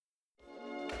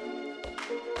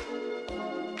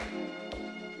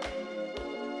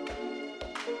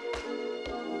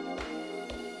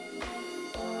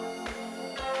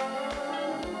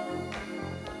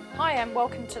Hi and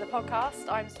welcome to the podcast.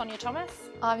 I'm Sonia Thomas.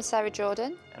 I'm Sarah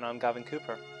Jordan. And I'm Gavin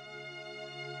Cooper.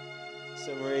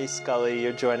 So Marie Scully,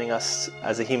 you're joining us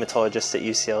as a haematologist at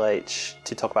UCLH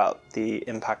to talk about the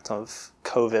impact of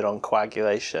COVID on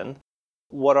coagulation.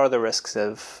 What are the risks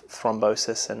of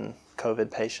thrombosis in COVID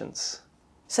patients?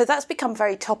 So that's become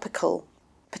very topical,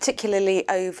 particularly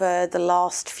over the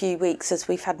last few weeks as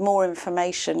we've had more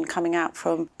information coming out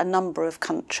from a number of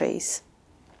countries.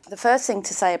 The first thing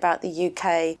to say about the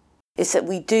UK is that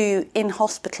we do in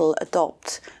hospital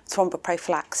adopt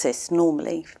thromboprophylaxis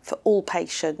normally for all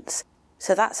patients.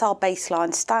 So that's our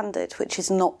baseline standard, which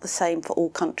is not the same for all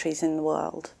countries in the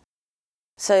world.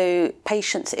 So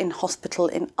patients in hospital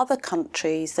in other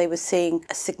countries, they were seeing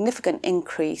a significant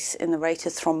increase in the rate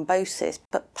of thrombosis,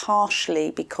 but partially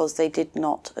because they did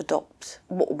not adopt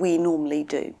what we normally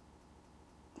do.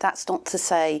 That's not to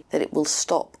say that it will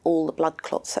stop all the blood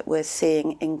clots that we're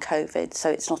seeing in COVID.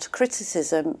 So it's not a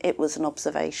criticism, it was an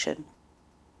observation.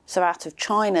 So out of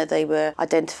China, they were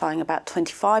identifying about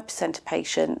 25% of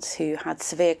patients who had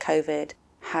severe COVID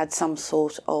had some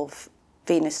sort of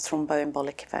venous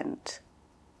thromboembolic event.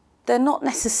 They're not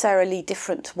necessarily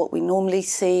different to what we normally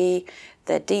see.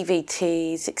 They're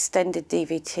DVTs, extended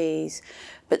DVTs,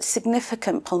 but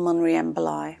significant pulmonary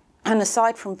emboli. And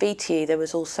aside from VTE, there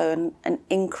was also an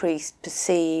increased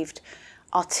perceived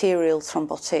arterial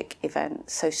thrombotic event,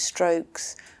 so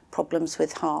strokes, problems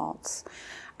with hearts,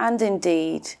 and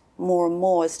indeed, more and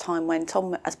more as time went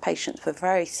on, as patients were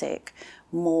very sick,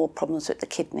 more problems with the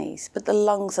kidneys. But the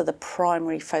lungs are the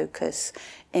primary focus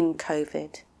in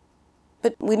COVID.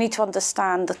 But we need to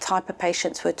understand the type of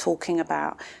patients we're talking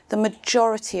about. The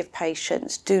majority of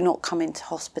patients do not come into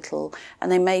hospital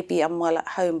and they may be unwell at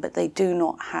home, but they do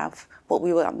not have what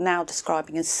we were now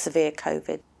describing as severe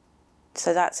COVID.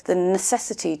 So that's the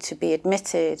necessity to be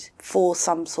admitted for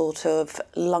some sort of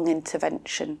lung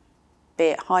intervention, be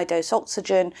it high-dose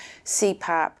oxygen,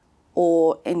 CPAP,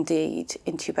 or indeed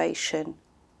intubation.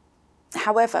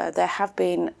 However, there have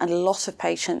been a lot of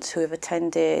patients who have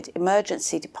attended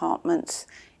emergency departments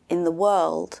in the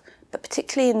world, but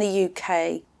particularly in the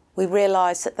UK, we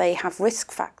realise that they have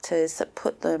risk factors that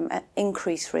put them at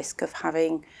increased risk of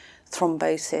having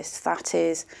thrombosis. That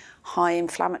is, high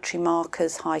inflammatory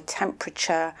markers, high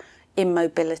temperature,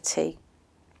 immobility.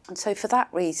 And so for that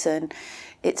reason,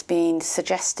 it's been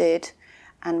suggested,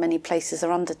 and many places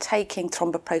are undertaking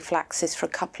thromboprophylaxis for a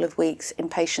couple of weeks in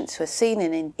patients who are seen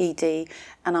in ED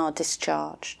and are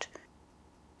discharged.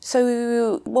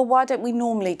 So, why don't we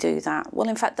normally do that? Well,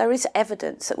 in fact, there is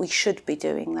evidence that we should be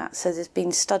doing that. So there's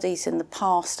been studies in the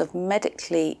past of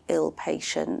medically ill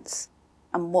patients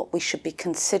and what we should be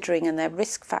considering and their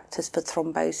risk factors for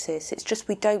thrombosis. It's just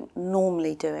we don't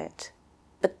normally do it.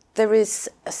 But there is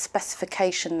a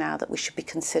specification now that we should be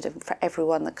considering for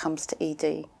everyone that comes to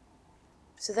ED.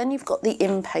 So then you've got the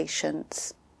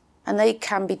inpatients, and they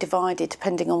can be divided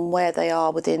depending on where they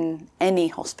are within any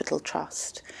hospital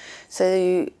trust.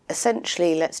 So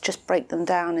essentially, let's just break them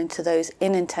down into those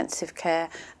in intensive care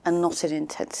and not in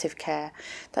intensive care.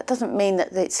 That doesn't mean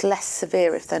that it's less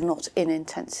severe if they're not in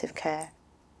intensive care.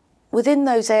 Within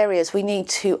those areas, we need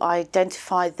to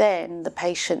identify then the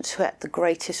patients who are at the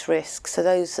greatest risk. So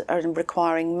those that are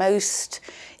requiring most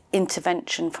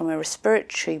intervention from a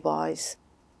respiratory-wise,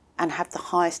 and have the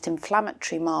highest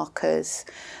inflammatory markers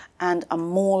and are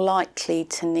more likely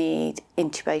to need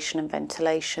intubation and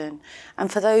ventilation.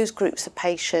 And for those groups of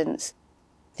patients,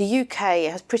 the UK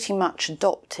has pretty much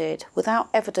adopted, without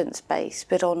evidence base,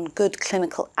 but on good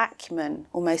clinical acumen,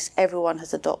 almost everyone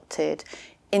has adopted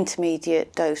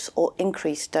intermediate dose or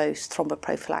increased dose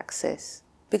thromboprophylaxis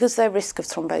because their risk of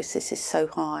thrombosis is so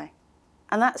high.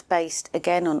 And that's based,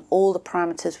 again, on all the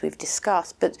parameters we've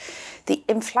discussed. But the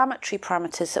inflammatory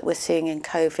parameters that we're seeing in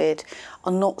COVID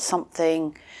are not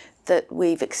something that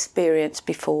we've experienced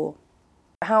before.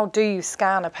 How do you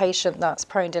scan a patient that's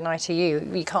prone to ITU?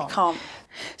 You can't. You can't.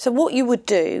 So what you would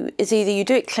do is either you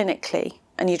do it clinically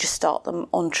and you just start them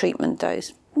on treatment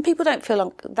dose. And people don't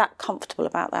feel that comfortable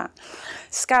about that.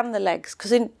 Scan the legs,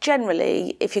 because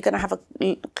generally, if you're going to have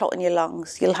a clot in your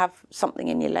lungs, you'll have something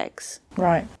in your legs.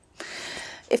 Right.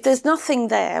 If there's nothing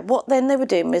there, what then they were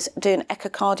doing was doing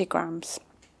echocardiograms.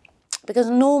 Because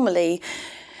normally,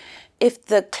 if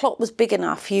the clot was big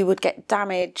enough, you would get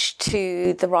damage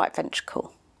to the right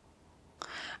ventricle.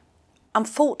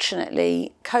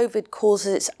 Unfortunately, COVID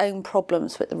causes its own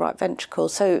problems with the right ventricle,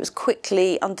 so it was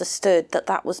quickly understood that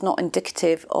that was not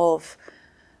indicative of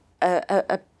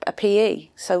a PE,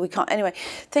 so we can't. Anyway,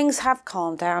 things have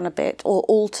calmed down a bit or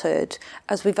altered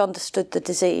as we've understood the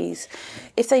disease.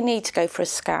 If they need to go for a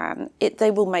scan,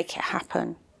 they will make it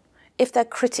happen. if they're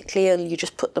critically ill, you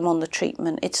just put them on the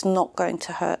treatment. It's not going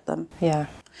to hurt them. Yeah.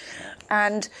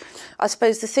 And I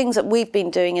suppose the things that we've been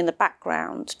doing in the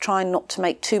background, trying not to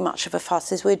make too much of a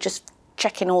fuss, is we're just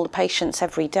checking all the patients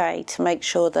every day to make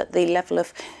sure that the level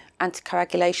of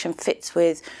anticoagulation fits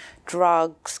with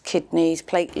drugs, kidneys,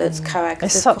 platelets, coags.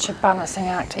 It's such a balancing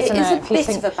act, isn't it? It is a If you bit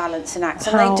think of a balancing act,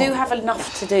 and they do have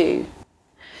enough to do,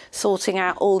 sorting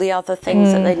out all the other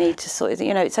things that they need to sort.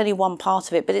 You know, it's only one part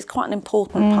of it, but it's quite an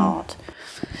important part.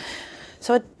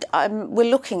 So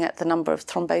we're looking at the number of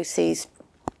thromboses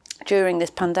during this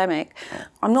pandemic.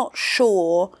 I'm not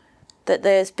sure that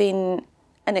there's been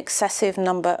an excessive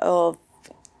number of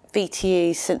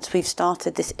VTEs since we've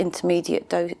started this intermediate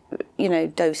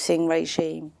dosing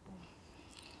regime.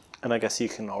 And I guess you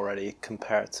can already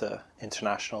compare it to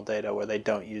international data where they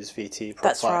don't use VT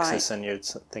That's prophylaxis, right. and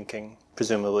you're thinking,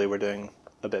 presumably, we're doing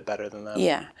a bit better than them.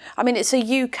 Yeah. I mean, it's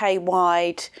a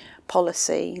UK-wide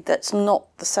policy that's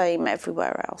not the same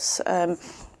everywhere else.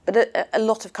 But a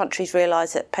lot of countries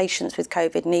realise that patients with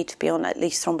COVID need to be on at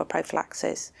least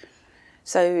thromboprophylaxis.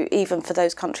 So even for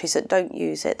those countries that don't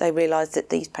use it, they realise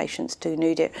that these patients do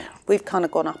need it. We've kind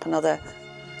of gone up another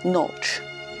notch.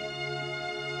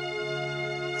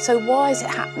 So why is it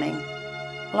happening?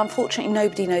 Well, unfortunately,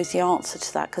 nobody knows the answer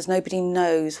to that, because nobody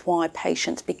knows why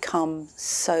patients become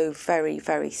so very,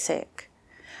 very sick.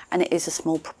 And it is a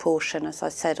small proportion, as I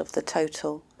said, of the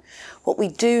total. What we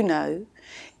do know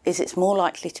is it's more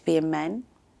likely to be in men.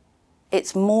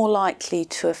 It's more likely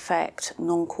to affect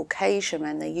non-Caucasian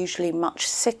men. They're usually much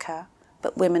sicker,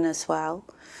 but women as well.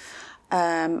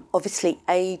 Obviously,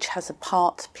 age has a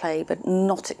part to play, but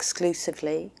not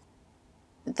exclusively.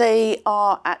 They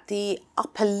are at the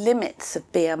upper limits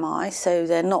of BMI, so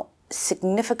they're not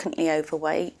significantly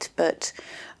overweight, but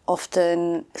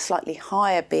often slightly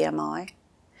higher BMI.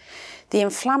 The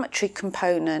inflammatory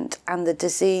component and the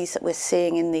disease that we're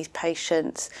seeing in these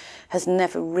patients has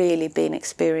never really been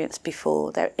experienced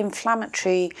before. Their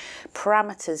inflammatory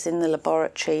parameters in the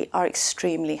laboratory are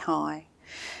extremely high.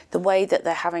 The way that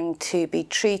they're having to be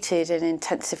treated in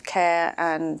intensive care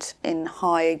and in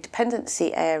high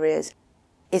dependency areas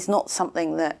is not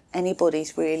something that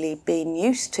anybody's really been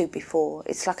used to before.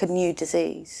 It's like a new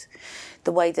disease,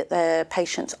 the way that their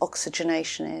patient's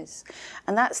oxygenation is.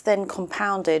 And that's then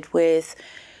compounded with,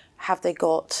 have they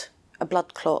got a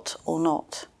blood clot or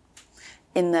not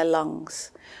in their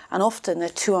lungs? And often they're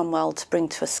too unwell to bring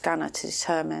to a scanner to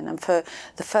determine. And for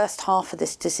the first half of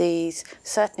this disease,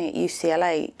 certainly at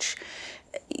UCLH,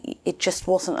 it just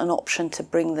wasn't an option to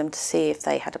bring them to see if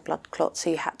they had a blood clot.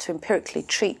 So you had to empirically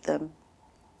treat them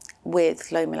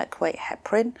with low molecular weight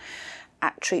heparin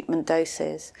at treatment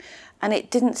doses. And it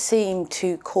didn't seem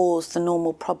to cause the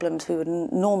normal problems we would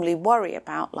normally worry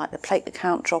about, like the platelet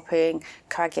count dropping,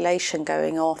 coagulation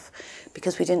going off,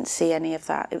 because we didn't see any of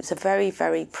that. It was a very,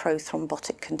 very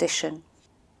prothrombotic condition.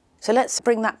 So let's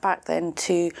bring that back then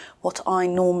to what I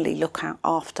normally look at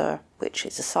after, which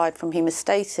is, aside from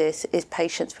hemostasis, is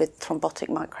patients with thrombotic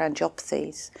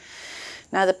microangiopathies.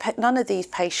 Now, none of these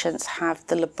patients have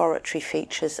the laboratory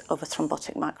features of a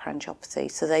thrombotic microangiopathy,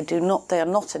 so they are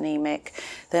not anemic,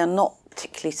 they are not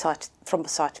particularly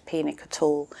thrombocytopenic at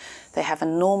all. They have a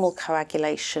normal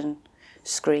coagulation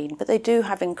screen, but they do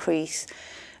have increase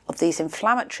of these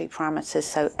inflammatory parameters,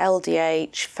 so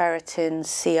LDH, ferritins,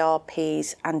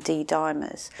 CRPs, and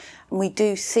D-dimers. And we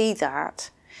do see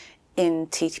that in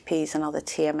TTPs and other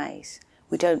TMAs.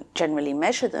 We don't generally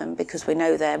measure them because we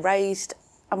know they're raised,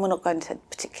 and we're not going to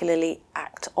particularly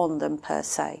act on them per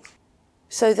se.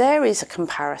 So there is a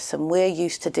comparison. We're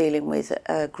used to dealing with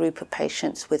a group of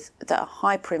patients that are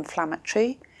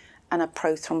hyperinflammatory and are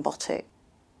prothrombotic.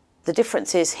 The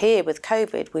difference is here with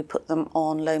COVID, we put them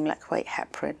on low molecular weight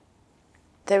heparin.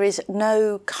 There is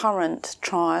no current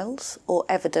trials or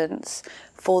evidence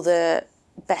for the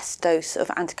best dose of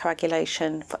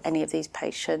anticoagulation for any of these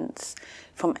patients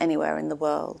from anywhere in the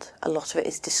world. A lot of it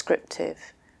is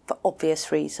descriptive for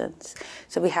obvious reasons.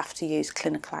 So we have to use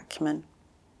clinical acumen.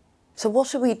 So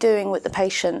what are we doing with the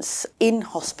patients in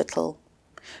hospital?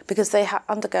 Because they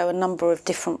undergo a number of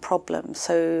different problems.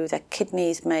 So their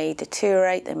kidneys may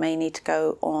deteriorate, they may need to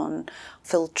go on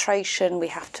filtration. We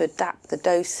have to adapt the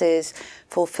doses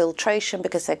for filtration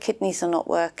because their kidneys are not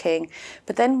working.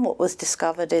 But then what was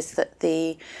discovered is that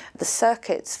the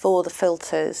circuits for the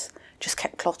filters just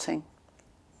kept clotting.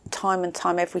 Time and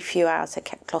time, every few hours, they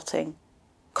kept clotting.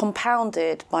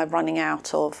 Compounded by running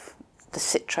out of the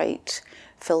citrate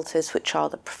filters, which are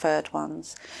the preferred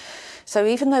ones. So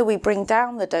even though we bring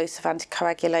down the dose of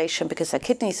anticoagulation because their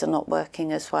kidneys are not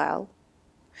working as well,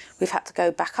 we've had to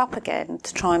go back up again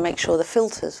to try and make sure the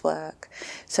filters work.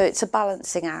 So it's a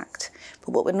balancing act,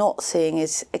 but what we're not seeing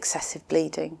is excessive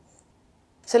bleeding.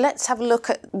 So let's have a look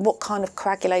at what kind of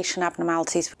coagulation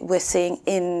abnormalities we're seeing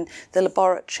in the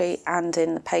laboratory and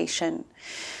in the patient.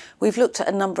 We've looked at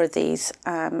a number of these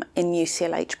in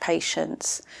UCLH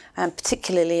patients,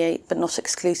 particularly but not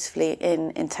exclusively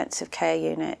in intensive care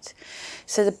unit.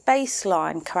 So the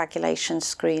baseline coagulation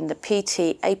screen, the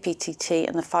PT, APTT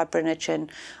and the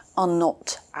fibrinogen are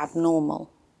not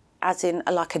abnormal, as in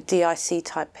like a DIC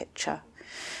type picture,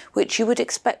 which you would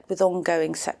expect with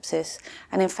ongoing sepsis,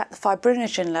 and in fact the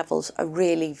fibrinogen levels are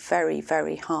really very,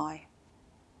 very high.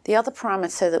 The other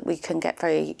parameter that we can get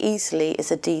very easily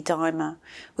is a D-dimer,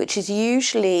 which is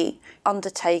usually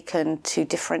undertaken to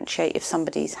differentiate if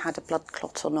somebody's had a blood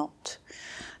clot or not,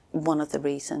 one of the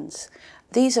reasons.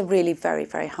 These are really very,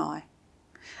 very high,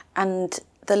 and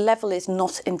the level is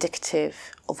not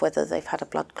indicative of whether they've had a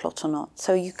blood clot or not,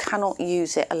 so you cannot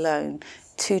use it alone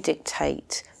to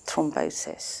dictate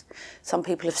thrombosis. Some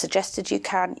people have suggested you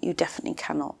can, you definitely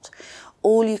cannot.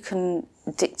 All you can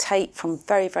dictate from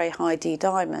very, very high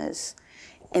D-dimers,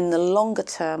 in the longer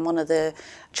term, one of the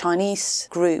Chinese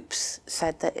groups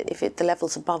said that if the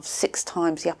level's above 6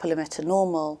 times the upper limit of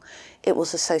normal, it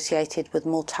was associated with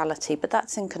mortality, but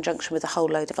that's in conjunction with a whole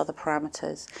load of other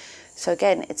parameters. So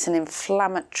again, it's an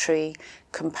inflammatory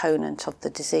component of the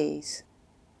disease.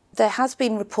 There has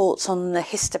been reports on the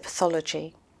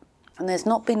histopathology, and there's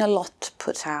not been a lot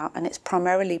put out, and it's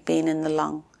primarily been in the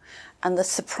lung. And the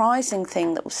surprising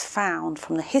thing that was found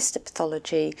from the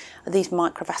histopathology are these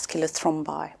microvascular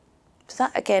thrombi. So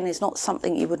that again is not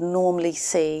something you would normally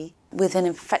see with an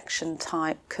infection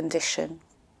type condition.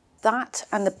 That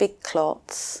and the big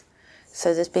clots,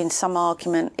 so there's been some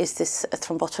argument, is this a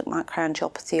thrombotic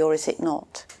microangiopathy or is it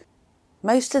not?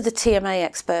 Most of the TMA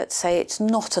experts say it's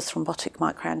not a thrombotic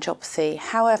microangiopathy.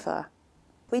 However,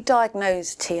 we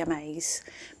diagnose TMAs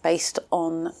based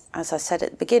on, as I said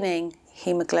at the beginning,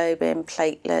 hemoglobin,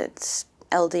 platelets,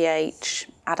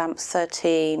 LDH,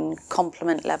 ADAMTS13,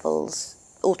 complement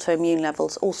levels, autoimmune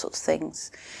levels, all sorts of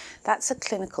things. That's a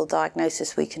clinical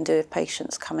diagnosis we can do if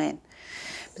patients come in.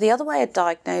 But the other way of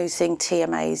diagnosing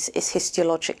TMAs is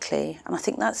histologically, and I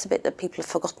think that's a bit that people have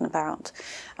forgotten about.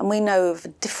 And we know of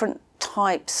different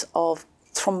types of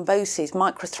thrombosis,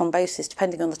 microthrombosis,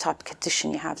 depending on the type of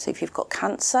condition you have. So if you've got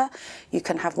cancer, you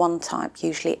can have one type,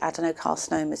 usually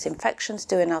adenocarcinomas. Infections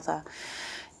do another.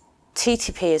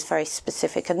 TTP is very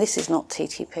specific, and this is not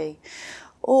TTP.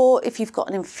 Or if you've got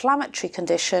an inflammatory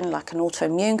condition, like an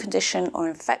autoimmune condition or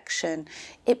infection,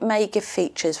 it may give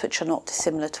features which are not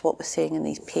dissimilar to what we're seeing in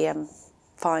these PM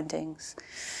findings.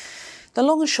 The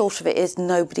long and short of it is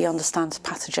nobody understands the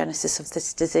pathogenesis of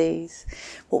this disease.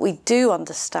 What we do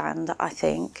understand, I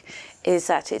think, is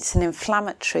that it's an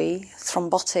inflammatory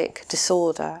thrombotic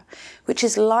disorder which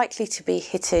is likely to be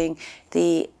hitting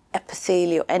the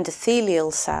epithelial,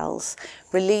 endothelial cells,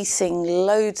 releasing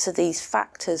loads of these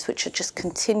factors which are just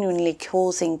continually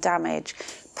causing damage,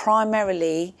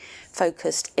 primarily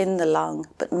focused in the lung,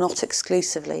 but not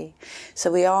exclusively. So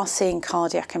we are seeing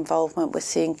cardiac involvement, we're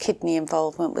seeing kidney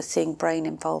involvement, we're seeing brain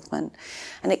involvement,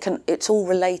 and it's all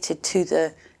related to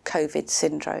the COVID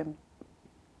syndrome.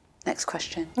 Next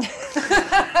question.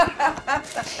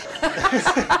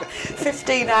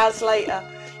 15 hours later.